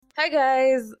Hi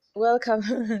guys, welcome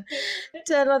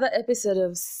to another episode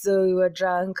of So We Were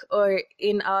Drunk, or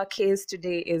in our case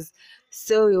today is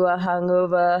So We Were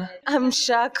Hungover. I'm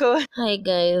Shako. Hi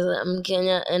guys, I'm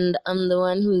Kenya and I'm the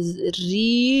one who's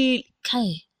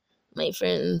my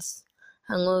friends.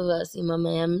 Hangover si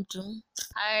mama ya mtu.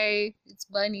 Hi, it's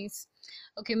Bunnies.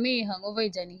 Okay, me hangover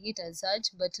ijanihit as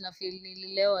such, but na feel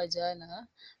nililewa jana.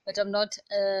 But I'm not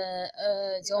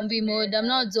zombie mode. I'm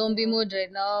not zombie mode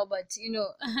right now, but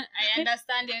I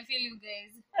understand. I feel you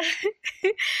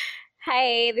guys.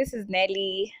 Hi, this is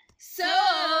Nelly. So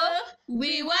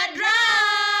we were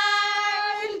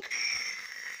drunk.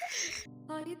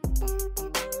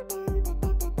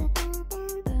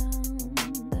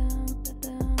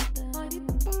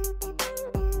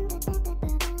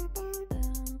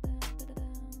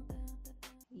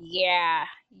 Yeah.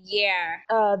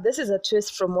 This is a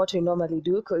twist from what we normally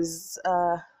do because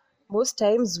most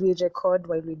times we record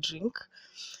while we drink.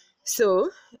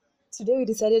 So today we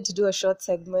decided to do a short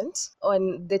segment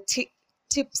on the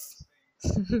tips.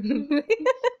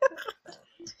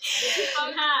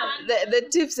 the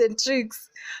tips and tricks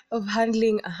of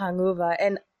handling a hangover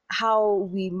and how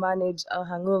we manage our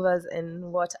hangovers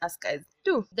and what us guys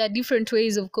do. There are different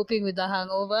ways of coping with the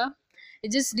hangover.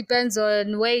 It just depends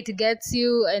on where it gets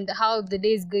you and how the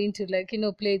day is going to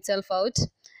play itself out.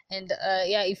 And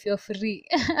if you're free,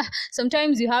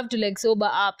 sometimes you have to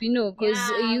sober up, because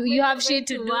you have shit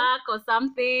to do, work or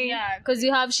something. yeah, because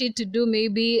you have shit to do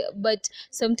maybe. But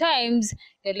sometimes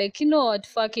you're like, you know what,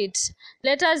 fuck it,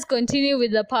 let us continue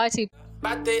with the party.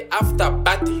 Party after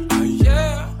party,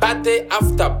 yeah. Party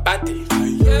after party,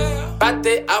 yeah.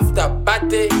 Party after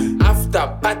party,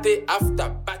 after party after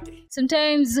party.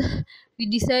 Sometimes we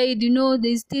decide,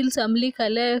 there's still some liquor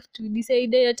left. We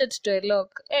decide acha tutoe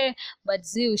lock. But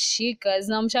zi ushika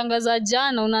zinamshangaza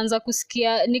jana, unaanza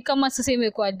kusikia ni kama sasa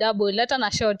imekuwa double, hata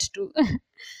na short tu.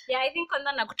 Yeah, I think on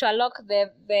that to unlock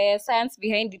the science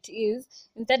behind it is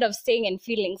instead of staying and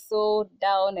feeling so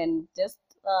down and just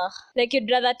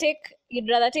you'd rather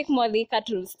take more liquor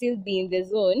to still be in the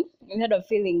zone instead of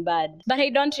feeling bad. But I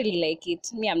don't really like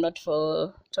it. Me, I'm not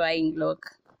for trying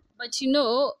lock. But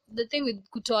the thing with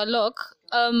kutoa lock,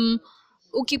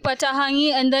 ukipata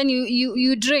hangi and then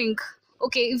you drink.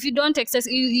 Okay, if you don't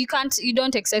you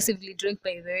don't excessively drink,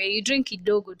 by the way. You drink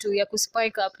kidogo tu ya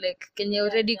kuspike up kenye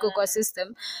already go kwa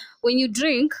system. When you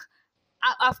drink,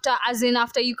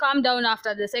 after you calm down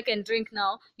after the second drink,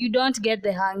 now you don't get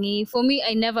the hangi. For me,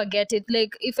 I never get it.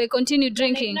 If I continue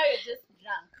drinking, Now you're just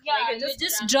drunk. yeah, you're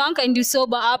just drunk and you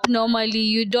sober up normally.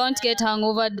 You don't get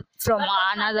hangover from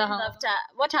another hangover.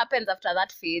 What happens after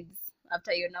that fades?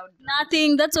 After you're now drunk?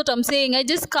 Nothing. That's what I'm saying. I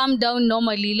just calm down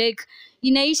normally.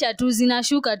 Inaisha tu,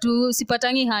 zinashuka tu,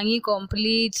 sipatangi hangi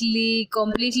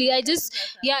completely. I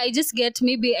just get,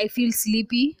 maybe I feel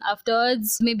sleepy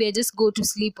afterwards. Maybe I just go to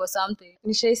sleep or something.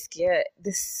 Nishaisikia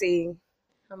this saying,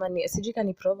 ama ni sijui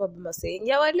kani proverb ama saying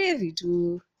ya walevi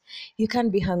tu, you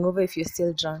can't be hungover if you're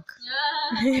still drunk.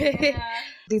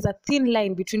 There's a thin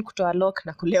line between kutoa lock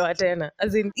na kulewa tena.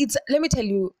 Let me tell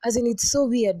you, it's so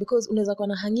weird because unaweza kuwa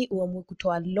na hangi uamue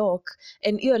kutoa lock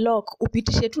and hiyo lock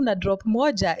upitishe tu na drop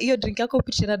moja, hiyo drink yako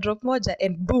upitishe na drop moja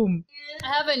and boom. I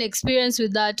have an experience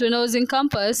with that when I was in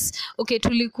campus. Okay,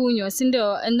 tulikunywa, si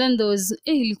ndio? And then there was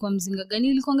ilikuwa mzinga gani?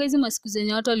 Ilikuwa hizo masiku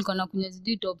zenye watu walikuwa nakunywa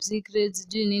zidi top secrets,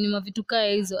 sijui nini mavitu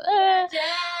kaya hizo.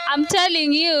 I'm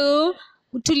telling you,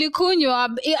 tulikunywa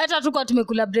hata tuko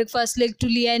tumekula breakfast,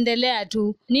 tuliendelea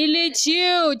tu.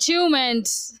 Chewment.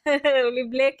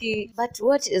 Ulibleki. But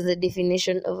what is the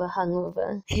definition of a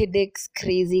hangover? Headaches,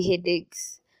 crazy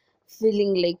headaches,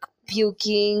 feeling like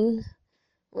puking,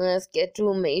 unasikia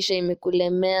tu maisha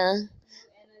imekulemea,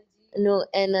 no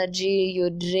energy,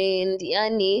 you're drained,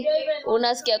 yani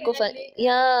unasikia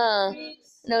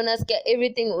na unasikia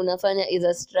everything unafanya is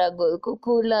a struggle.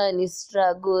 Kukula ni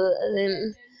struggle,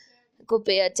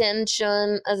 pay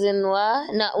attention,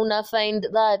 na una find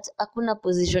that hakuna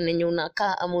position yenye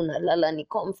unakaa ama unalala ni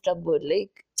comfortable.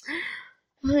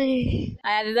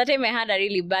 That time I had a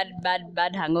really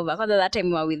bad hangover. Because that time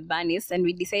we were with Bunnies and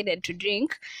we decided to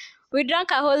drink. We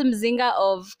drank a whole mzinga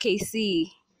of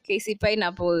KC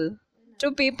pineapple.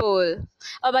 2 people.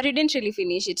 Oh, but we didn't really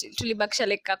finish it.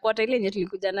 Tulibakisha kakwata ile yenye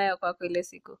tulikuja nayo kwako ile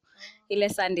siku. Ile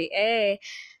Sunday.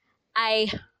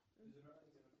 I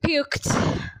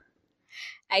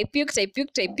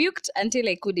puked until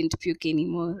I couldn't puke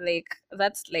anymore.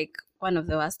 That's one of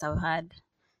the worst I've had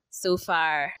so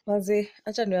far. Maze,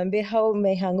 acha niwaambie how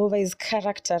my hangover is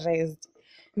characterized.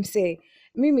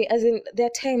 Mimi, there are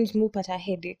times mupata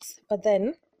headaches, but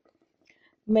then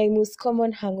my most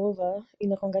common hangover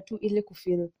inakwanga tu ile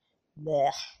kufeel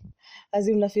bleh. As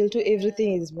in, I feel too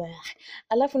everything is bleh.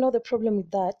 Alafu now the problem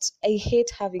with that, I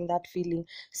hate having that feeling.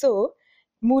 So,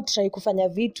 mood try kufanya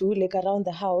vitu like around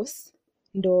the house,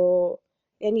 ndo,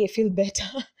 yani I feel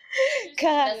better.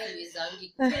 Ka,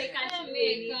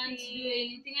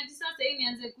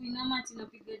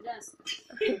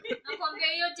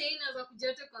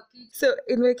 so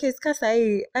in my case ka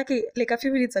sahi like a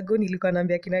few minutes ago nilikuwa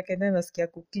naambia kina Kenya nasikia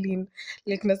kuclean,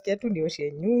 like nasikia tu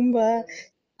nioshe nyumba.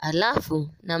 Alafu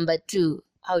number 2,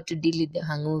 how to deal with the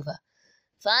hangover.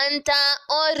 Fanta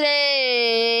orange.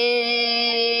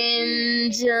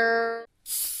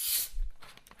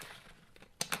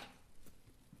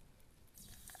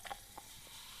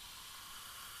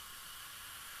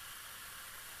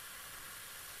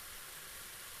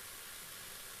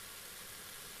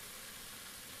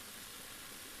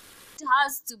 It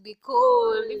has to be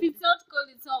cold. If it's not cold,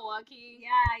 it's not working.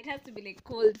 Yeah, it has to be like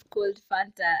cold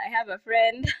Fanta. I have a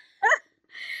friend.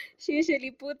 She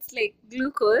usually puts like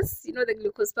glucose, you know, the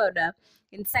glucose powder,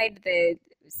 inside the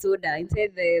soda,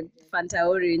 inside the Fanta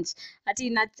orange. Ati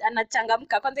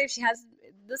anachangamka. Kwanza if she has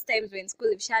those times when in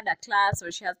school, if she had a class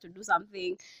or she has to do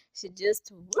something, she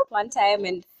just whoop one time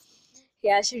and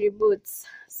yeah, she reboots.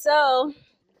 So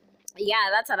yeah,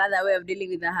 that's another way of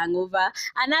dealing with the hangover.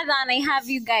 Another one I have,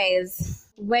 you guys,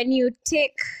 when you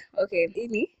take, okay,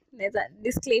 there's a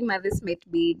disclaimer, this might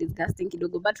be disgusting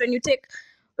kidogo, but when you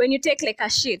take like a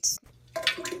shit,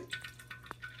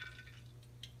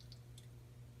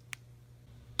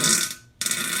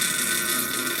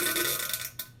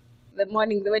 the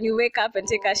morning when you wake up and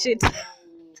take a shit,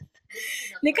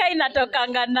 nika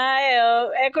inatokanga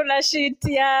nayo kuna shit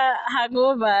ya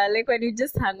hangover, like when you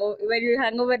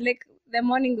hangover, like the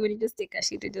morning when you just take a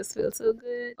shit, it just feels so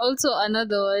good. Also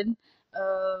another one,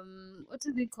 what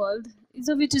is it called?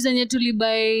 Hizo vitu zenye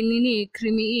tulibai nini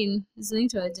creamy in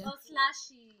zinaitwaje?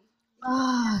 Slushy.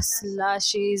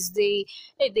 Slashes. They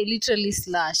literally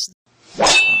slash.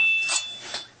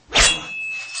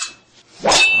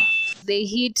 They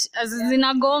hit as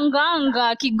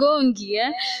zinagonganga kigongi,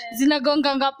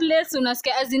 zinagonganga place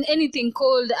unasikia, as in anything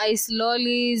cold, ice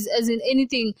lollies, as in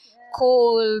anything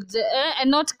cold,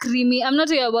 and not creamy. I'm not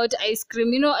talking about ice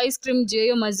cream. You know, ice cream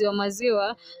juu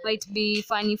maziwa might be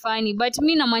funny, but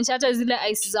mi namaanisha hata zile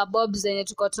ice za bob zenye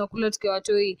tulikuwa tunakula tukiwa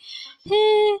watoi,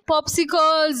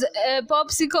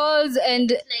 popsicles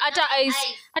and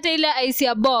hata ile ice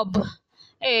ya bob.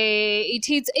 It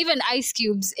hits even ice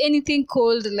cubes, anything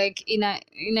cold, like in a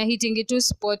hitting it to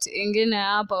spot ingine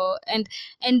hapo,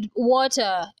 and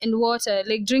water,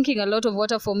 like drinking a lot of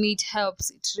water, for me it helps.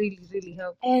 It really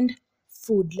helps. And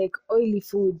food, like oily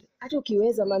food, hata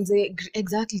ukiweza manze,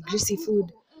 exactly, greasy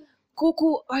food,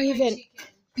 kuku or even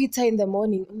pizza in the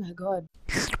morning. Oh my god,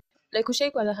 like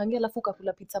ushaikuwa na hangia alafu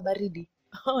ukakula pizza baridi.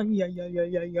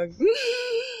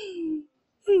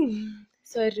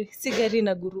 Sorry, sigari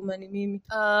na guruma ni mimi.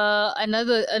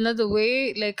 Another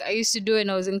way, like I used to do when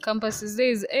I was in campus these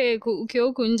days, ukiwa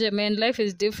huku nje, man, life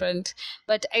is different,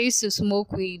 but I used to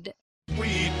smoke weed.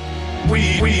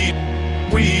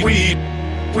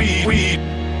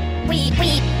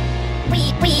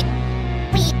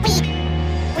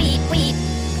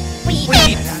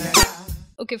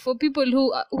 Okay, for people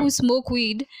who smoke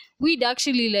weed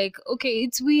actually, like, okay,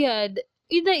 it's weird.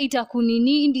 Either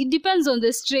itakunini, it depends on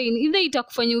the strain. Either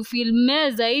itakufanya you feel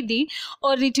meh zaidi,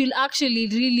 or it will actually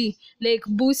really like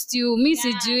boost you. Mi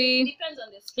sijui.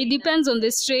 It depends on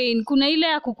the strain. Kuna ile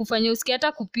ya kukufanya usikie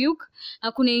hata kupuke,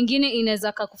 na kuna ingine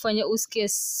inaweza kukufanya usikie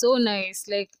so nice,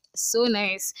 like so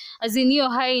nice. As in hiyo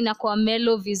high inakuwa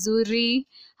mellow vizuri.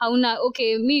 Hauna,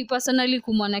 okay, me personally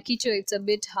kumwana kichwa it's a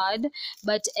bit hard,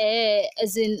 but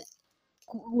as in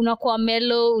unakuwa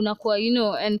mellow, unakuwa, you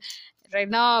know. And right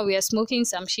now we are smoking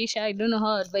some shisha. I don't know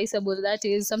how advisable that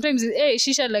is. Sometimes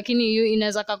shisha lakini you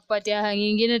inaweza kukupatia hang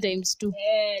nyingine times 2.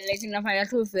 Like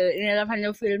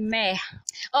inafanya feel meh.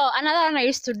 Oh, another one I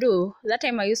used to do, that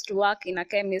time I used to work in a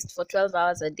chemist for 12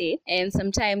 hours a day, and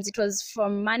sometimes it was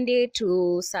from Monday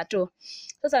to Saturday.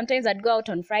 So sometimes I'd go out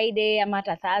on Friday, I'm at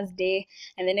a Thursday,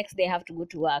 and the next day I have to go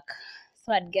to work.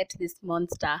 So I'd get this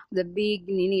Monster, the big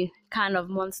can of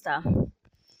Monster.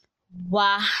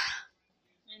 Wow.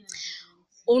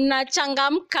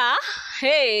 Unachangamka.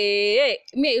 Hey.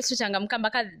 Me I used to changamka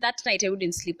mpaka that night I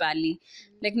wouldn't sleep early.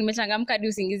 Like nimechangamka hadi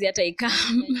usingizi hata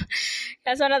ikam.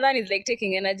 That's another one is like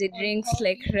taking energy drinks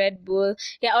like Red Bull.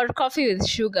 Yeah, or coffee with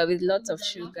sugar, with lots of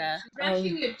sugar.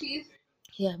 Brushing your teeth.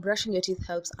 Yeah, brushing your teeth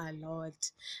helps a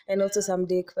lot. And also some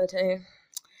dick, but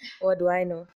what do I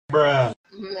know? Bruh.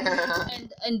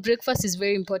 And breakfast is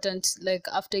very important. Like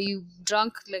after you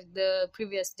drunk like the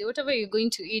previous day, whatever you're going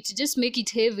to eat, just make it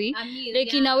heavy.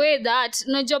 Like in a way that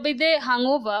no job by the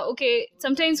hangover. Okay,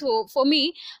 sometimes for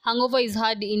me, hangover is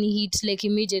hard in heat like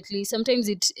immediately. Sometimes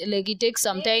it takes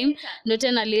some time, not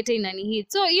a later in any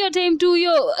heat. So your time too,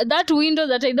 that window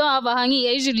that I don't have a hangi,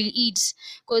 I usually eat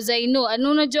because I know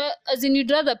as in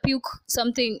you'd rather puke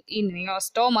something in your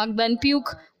stomach than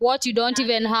puke what you don't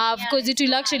even have, because it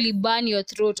will actually burn your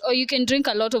throat. Or you can drink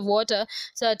a lot of water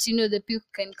so that the puke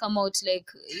can come out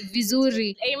like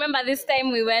vizuri. I remember this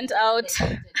time we went out.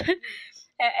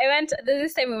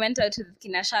 This time we went out with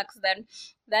Kina Sharks. Then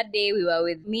that day we were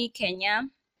with me, Kenya.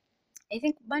 I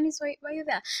think Bunnies, were you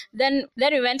there? Then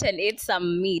we went and ate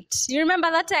some meat. You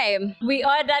remember that time? We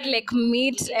ordered like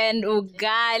meat and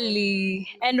ugali,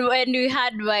 and when we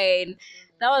had wine.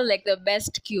 That was like the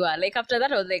best cure. Like after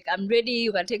that, I was like, I'm ready.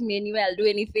 You can take me anywhere. I'll do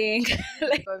anything.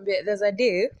 Like, There's a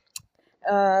day,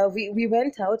 we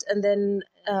went out, and then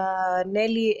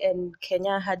Nelly and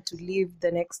Kenya had to leave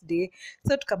the next day.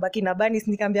 So tukabaki na Banis,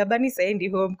 nikambia Banis aendi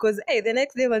home because the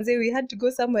next day one day we had to go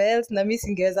somewhere else na mimi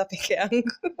singeweza peke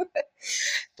yangu.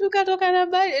 Tukatoka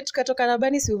na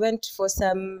Banis, we went for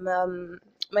some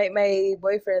my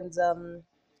boyfriend's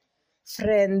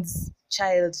friend's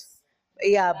child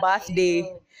birthday.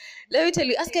 Let me tell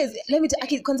you,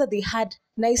 Kwanza they had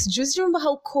nice juice. Do you remember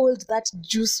how cold that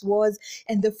juice was?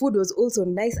 And the food was also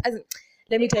nice.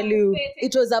 Let me tell you,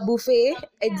 it was a buffet.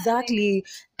 Exactly.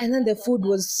 And then the food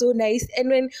was so nice. And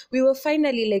when we were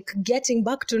finally like getting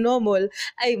back to normal,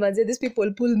 I must say these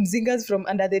people pull mzingas from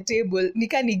under the table.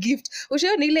 Nikani gift.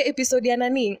 Ushaona ile episode ya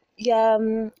nani? Ya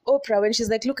Oprah, when she's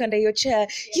like, look under your chair.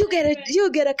 You get a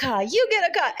car. You get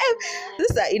a car.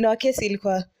 This in our case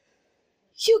ilikuwa,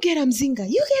 you get a mzinga.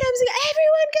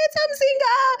 Everyone gets a mzinga.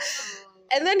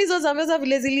 And then hizo za meza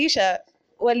vile zilisha,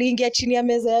 waliingia chini ya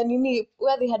meza ya nini,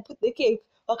 where they had put the cake,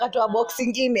 wakatoa box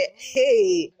ingine.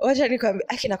 Hey, wacha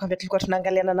nakwambia tulikuwa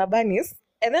tunaangaliana na Banis.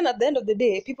 And then at the end of the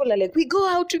day, people are like, we go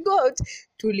out.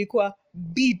 Tulikuwa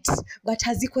beat, but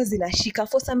hazikuwa zinashika.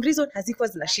 For some reason, hazikuwa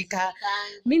zinashika.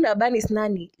 Mimi na Banis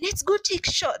nani, let's go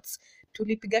take shots.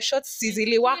 Tulipiga shots,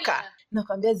 ziliwaka.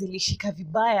 Nakwambia zilishika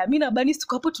vibaya. Mimi na Banis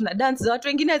tuko hapo tuna dance, za watu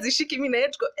wengine hazishiki, mimi na yeye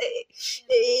tuko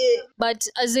But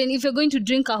as in, if you're going to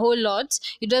drink a whole lot,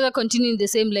 you'd rather continue in the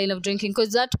same line of drinking,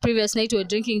 because that previous night we were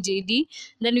drinking JD,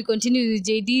 then we continued with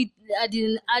JD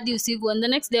adi usiku, and the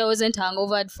next day I wasn't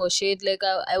hungover for shit. Like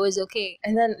I was okay.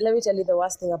 And then let me tell you the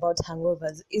worst thing about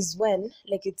hangovers is when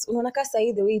like it's unaona ka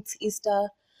sahi the way it's Easter.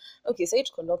 Okay, so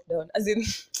it's lockdown as in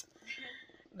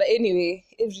but anyway,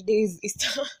 every day is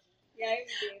Easter.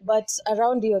 But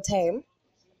around your time,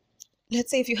 let's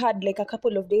say if you had like a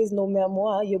couple of days no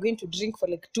memoir, you're going to drink for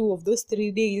like 2 of those 3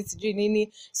 days.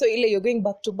 So you're going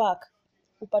back to back.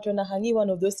 Upatwe na hangi one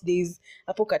of those days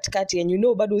hapo katikati, and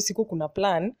bado usiku kuna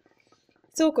plan.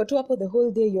 So uko tu hapo the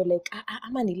whole day, you're like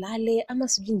ama nilale ama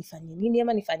sijui nifanye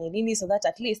nini so that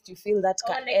at least you feel that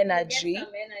energy.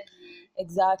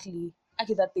 Exactly.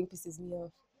 Aki, that thing pisses me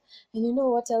off. And you know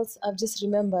what else I've just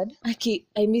remembered? Aki,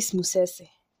 I miss Musese.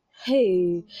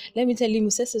 Hey, let me tell you,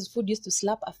 Musese's food used to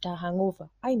slap after a hangover.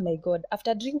 Oh my God,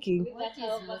 after drinking. What is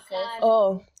Musese?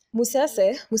 Oh,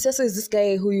 Musese is this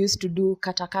guy who used to do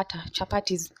katakata,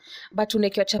 chapatis. But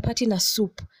unekiwa chapati na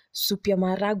soup ya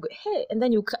maragwe. Hey, and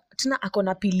then tena ako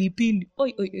na pilipili.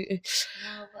 Oi.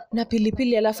 Na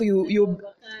pilipili alafu you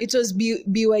it was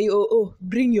BYOO,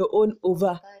 bring your own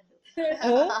over.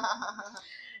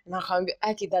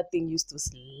 Aki, that thing used to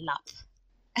slap.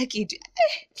 Aki,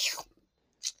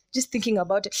 just thinking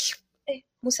about it.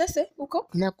 Musese, uko?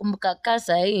 Nakumbuka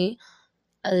kasa hii,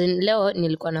 leo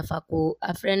nilikuwa nafaa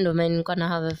a friend of mine, nilikuwa na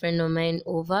have a friend of mine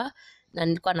over, na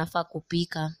nilikuwa nafaa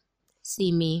kupika.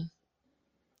 See me.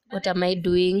 What am I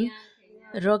doing?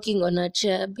 Rocking on a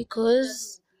chair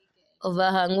because of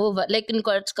a hangover. Like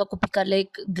nilikuwa nataka kupika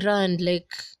like grand,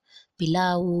 like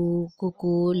pilau,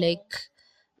 kuku, like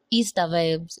Easter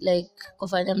vibes. Like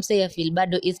kufanya msee feel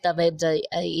bado Easter vibes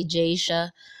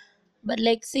haijaisha. But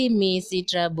like, see me, see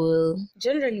trouble.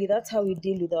 Generally, that's how we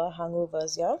deal with our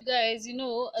hangovers, yeah? Guys,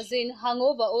 as in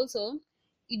hangover also,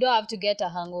 you don't have to get a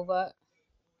hangover.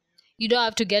 You don't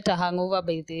have to get a hangover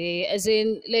by the way. As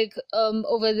in, like,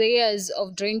 over the years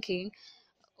of drinking,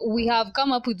 we have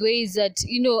come up with ways that,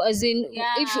 as in,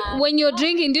 when you're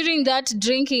drinking, during that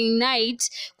drinking night,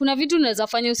 kuna vitu unaweza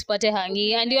fanya usipate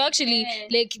hangi, and you actually,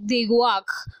 like, they work.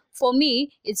 For me,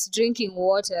 it's drinking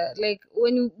water. Like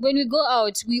when we go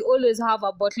out, we always have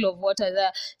a bottle of water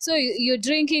there. So you're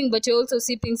drinking, but you're also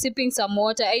sipping some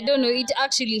water. I don't know. It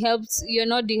actually helps. You're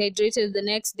not dehydrated the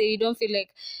next day. You don't feel like,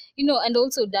 and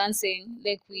also dancing.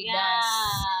 Like we dance.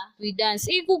 we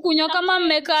dance. Hii kukunywa kama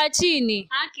mmekaa chini.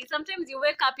 Aki, sometimes you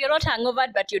wake up, you're not hungover,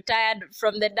 but you're tired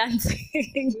from the dancing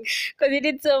because you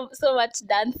did so much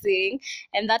dancing,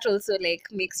 and that also like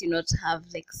makes you not have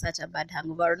like such a bad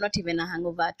hangover, or not even a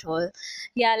hangover at all.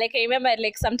 Yeah, like I remember,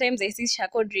 like sometimes I see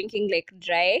Shako drinking like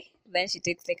dry, then she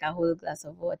takes like a whole glass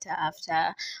of water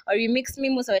after, or you mix me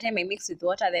most of the time. I mix with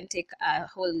water, then take a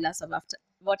whole glass of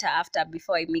water after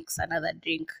before I mix another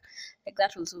drink. Like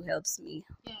that also helps me.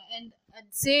 Yeah, and I'd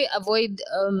say avoid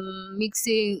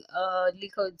mixing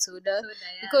liquor with soda,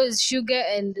 because sugar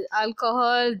and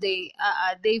alcohol, they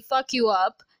fuck you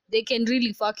up. They can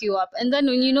really fuck you up. And then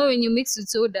when you mix with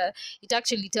soda, it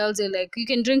actually tells you like you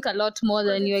can drink a lot more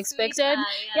than you expected.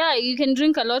 Yeah, you can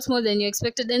drink a lot more than you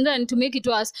expected. And then to make it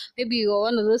worse, maybe you're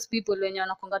one of those people when you're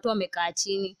wanakonga tu wamekaa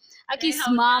chini.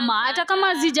 Akisimama, hata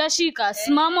kama zijashika,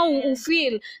 simama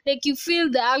ufeel like you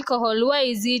feel the alcohol. Why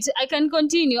is it? I can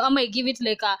continue. I might give it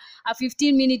like a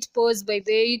 15-minute pause by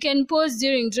the way. You can pause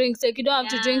during drinks. Like you don't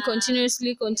have to drink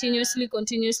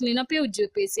continuously. Na pia ujue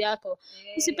pace yako.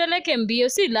 Usipeleke mbio,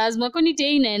 si lazima kwani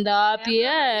tei inaenda wapi?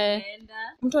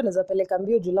 Mtu anaweza peleka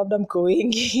mbio juu labda mko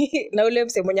wengi na ule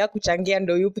mse mwenye kuchangia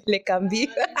ndo yupeleka mbio.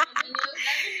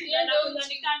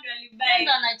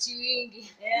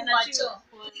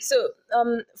 So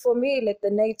for me, like the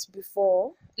night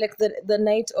before, like the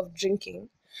night of drinking,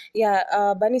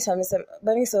 yeah,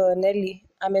 Bunny so Nelly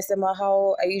amesema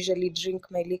how I usually drink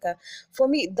my liquor. For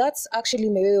me, that's actually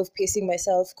my way of pacing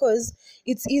myself, because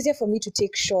it's easier for me to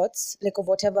take shots like of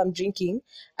whatever I'm drinking.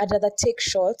 I'd rather take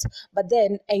shots, but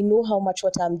then I know how much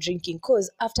water I'm drinking, because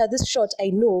after this shot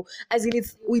I know, as in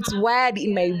it's wired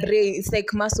in my brain. It's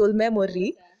like muscle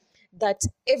memory that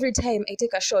every time I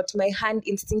take a shot, my hand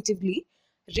instinctively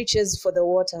reaches for the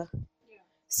water.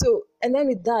 So, and then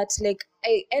with that, like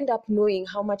I end up knowing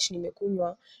how much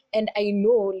nimekunywa, and I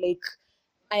know like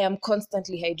I am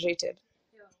constantly hydrated.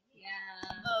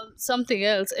 Something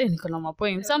else, niko na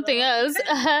mapoint. Something else,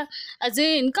 as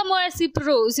in kama wewe si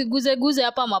pro, usiguze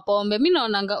hapa mapombe. Mimi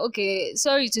naonanga, okay,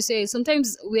 sorry to say,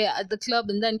 sometimes we're at the club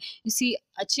and then you see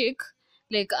a chick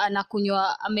like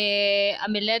anakunywa,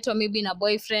 ameletwa maybe na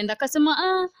boyfriend,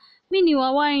 akasema mimi ni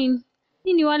wa wine.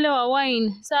 Hii ni wale wa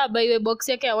wine. Saa baiwe box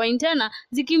yake ya wine tena.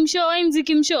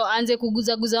 Zikimshow anze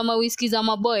kuguza whisky za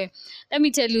maboy. Let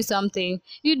me tell you something.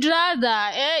 You'd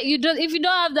rather, if you don't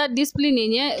have that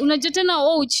discipline unajua tena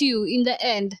you in the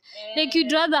end. Like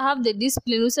you'd rather have the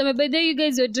discipline. Useme, by the way, you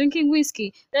guys are drinking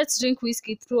whiskey. Let's drink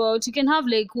whiskey throughout. You can have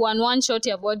like one shot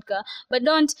ya vodka, but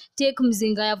don't take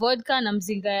mzinga ya vodka na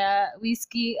mzinga ya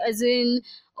whiskey, as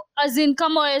in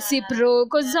kama wewe si pro,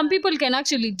 because some people can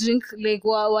actually drink like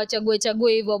wachague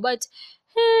hivyo, but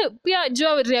pia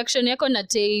jua reaction yako na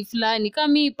tei fulani. Kama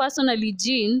mimi personally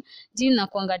gin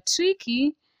nakuanga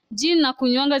tricky. Gin na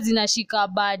kunywanga zinashika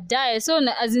baadaye, so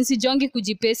as in sijongi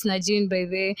kujipace na gin by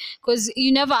the way, because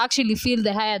you never actually feel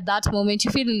the high at that moment.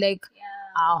 You feel like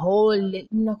a whole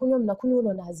mnakunywa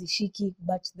unaona hazishiki,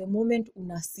 but the moment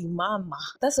unasimama,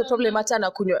 that's the problem. Hata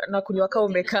nakunywa kama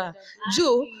umekaa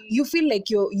juu, you feel like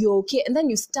you're okay, and then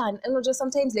you stand, and just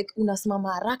sometimes like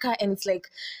unasimama haraka, and it's like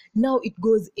now it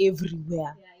goes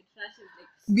everywhere.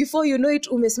 Before you know it,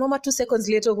 umesimama 2 seconds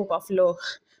later uko kwa floor.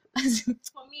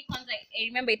 For me, I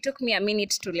remember it took me a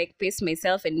minute to like pace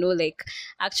myself and know like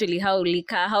actually how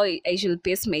I should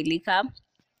pace my liquor.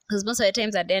 Because most of the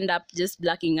times I'd end up just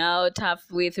blacking out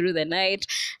halfway through the night.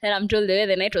 And I'm told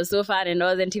the night was so fun and I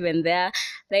wasn't even there.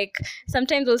 Like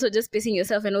sometimes also just pacing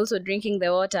yourself and also drinking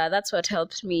the water. That's what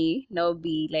helped me now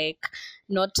be like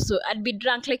not so. I'd be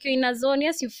drunk. Like you're in a zone.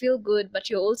 Yes, you feel good, but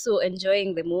you're also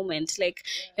enjoying the moment. Like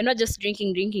you're not just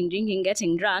drinking,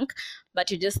 getting drunk, but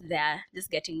you're just there,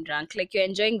 just getting drunk. Like you're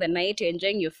enjoying the night, you're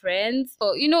enjoying your friends.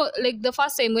 Oh, like the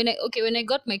first time when I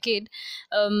got my kid,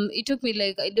 it took me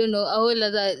like, I don't know, a whole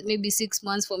other maybe 6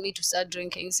 months for me to start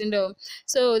drinking. So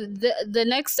the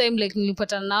next time like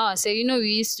nilipata nao, I say, we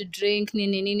used to drink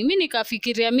nini. Mimi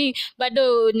nikafikiria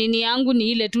bado nini yangu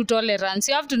ni ile tu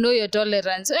tolerance. You have to know your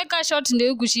tolerance. Weka shot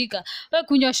ndio kushika. Wewe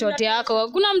kunywa shot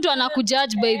yako. Kuna mtu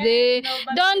anakujudge by the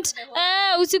don't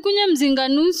usikunywe mzinga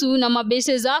nusu na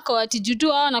mabeshe zako ati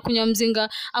jutu hao nakunywa mzinga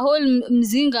a whole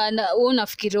mzinga na wewe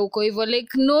unafikiria uko hivyo.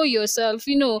 Like know yourself,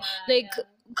 like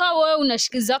kama wewe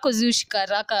unashika zako ziushika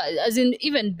haraka, as in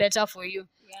even better for you.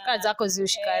 Kazi zako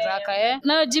ziushika haraka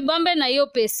na jibambe na hiyo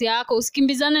pesi yako,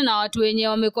 usikimbizane na watu wenye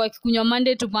wamekuwa kikunywa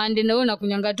Monday to Monday na wewe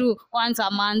unakunyanga tu once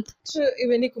a month. True,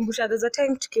 imenikumbusha there's a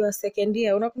time tukiwa second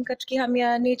year, unakumbuka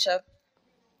tukihamia Nature,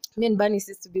 me and Bunny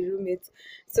used to be roommates.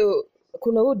 So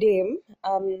kuna huyu dame,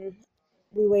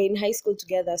 we were in high school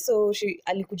together, so she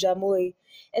alikuja Moi,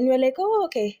 and we were like, oh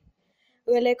okay,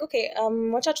 we're like, okay,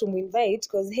 wacha tumuinvite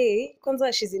because hey,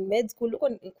 kwanza she's in med school, huko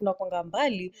kuna kwanga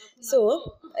mbali.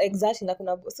 So exactly na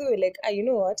kuna so we're like, you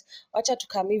know what? Wacha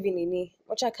tukame hivi nini?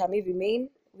 Wacha kame hivi main,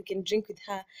 we can drink with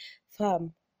her.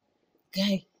 Fam.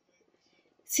 Guy.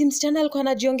 Si msichana alikuwa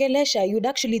anajiongelesha, you'd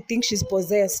actually think she's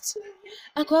possessed.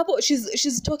 Ako hapo,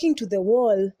 she's talking to the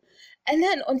wall. And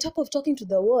then on top of talking to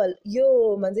the wall,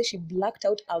 yo, manze, she blacked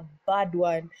out a bad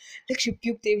one. Like she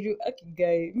puked every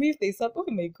guy. Me if they said, oh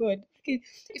my god. Okay,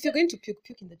 if you're going to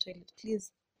puke in the toilet,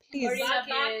 please.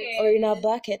 Or in a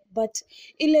bucket. But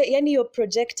ile yani your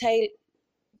projectile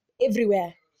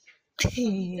everywhere.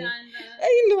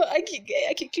 I know. I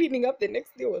keep cleaning up. The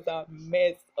next day was a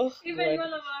mess. Oh, Even God.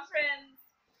 one of our friends,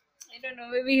 I don't know,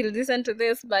 maybe he'll listen to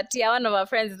this, but yeah, one of our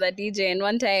friends is a DJ, and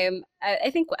one time,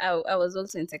 I think I was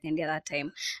also in second year that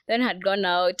time, then had gone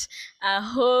out a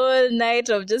whole night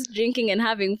of just drinking and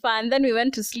having fun. Then we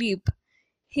went to sleep.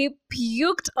 He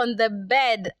puked on the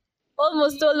bed,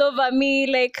 almost all over me.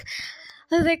 Like,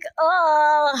 I was like,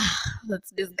 oh,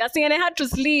 that's disgusting. And I had to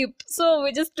sleep. So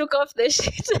we just took off the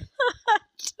shit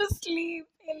to sleep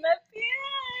in the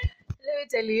bed. Let me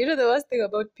tell you, you know the worst thing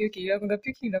about puking?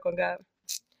 Puking inakwanga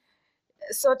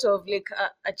sort of like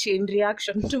a chain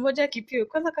reaction. Mtu mmoja akipuke,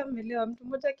 kwanza kama umelewa, mtu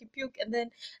mmoja akipuke and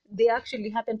then they actually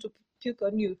happen to puke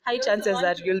on you. High chances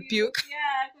that you'll puke.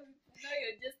 Yeah, because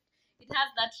you're just, it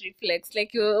has that reflex.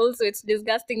 Like you also, it's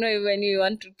disgusting now when you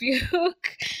want to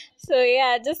puke. So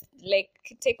yeah, just like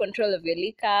take control of your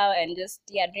liquor and just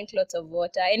drink lots of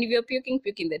water. And if you're puking,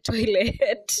 puke in the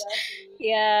toilet.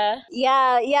 Yeah. There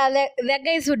are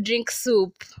guys who drink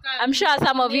soup. I'm sure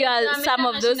some of you are some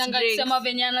of those drinks. Sema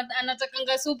venye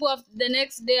anatakanga supu the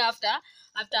next day after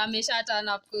amesha turn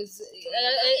up because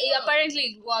apparently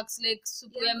it works like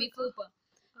supu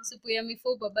ya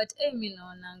mifupa but mimi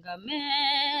naonanga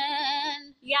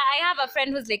man. Yeah, I have a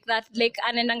friend who's like that. Like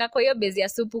anaendanga kwa hiyo base ya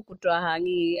supu kutoa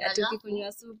hangi atoki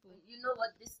kunywa supu. You know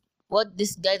what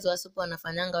these guys wa supu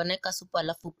wanafanyanga, wanaweka supu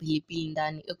alafu pilipili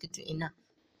ndani. Hiyo kitu ina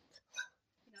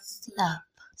slap.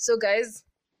 So guys,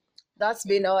 that's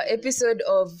been our episode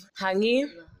of Hangi.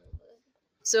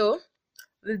 So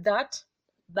with that,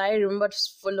 bye. Remember to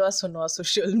follow us on our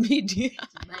social media.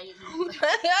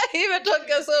 Even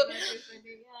talking so.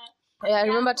 Yeah,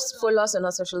 remember to follow us on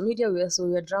our social media. We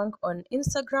are drunk on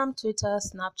Instagram, Twitter,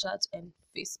 Snapchat, and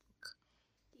Facebook.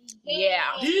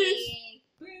 Yeah.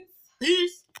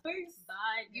 Peace.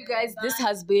 Bye. You guys, this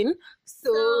has been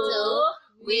So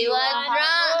we were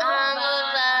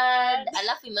hangover.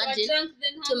 Alafu imagine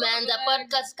tumeanza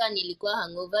podcast kan nilikuwa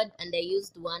hangover and I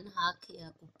used one hack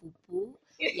ya kupupu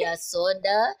ya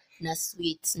soda na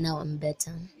sweets. Now I'm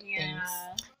better. Thanks.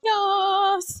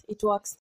 yes, it works.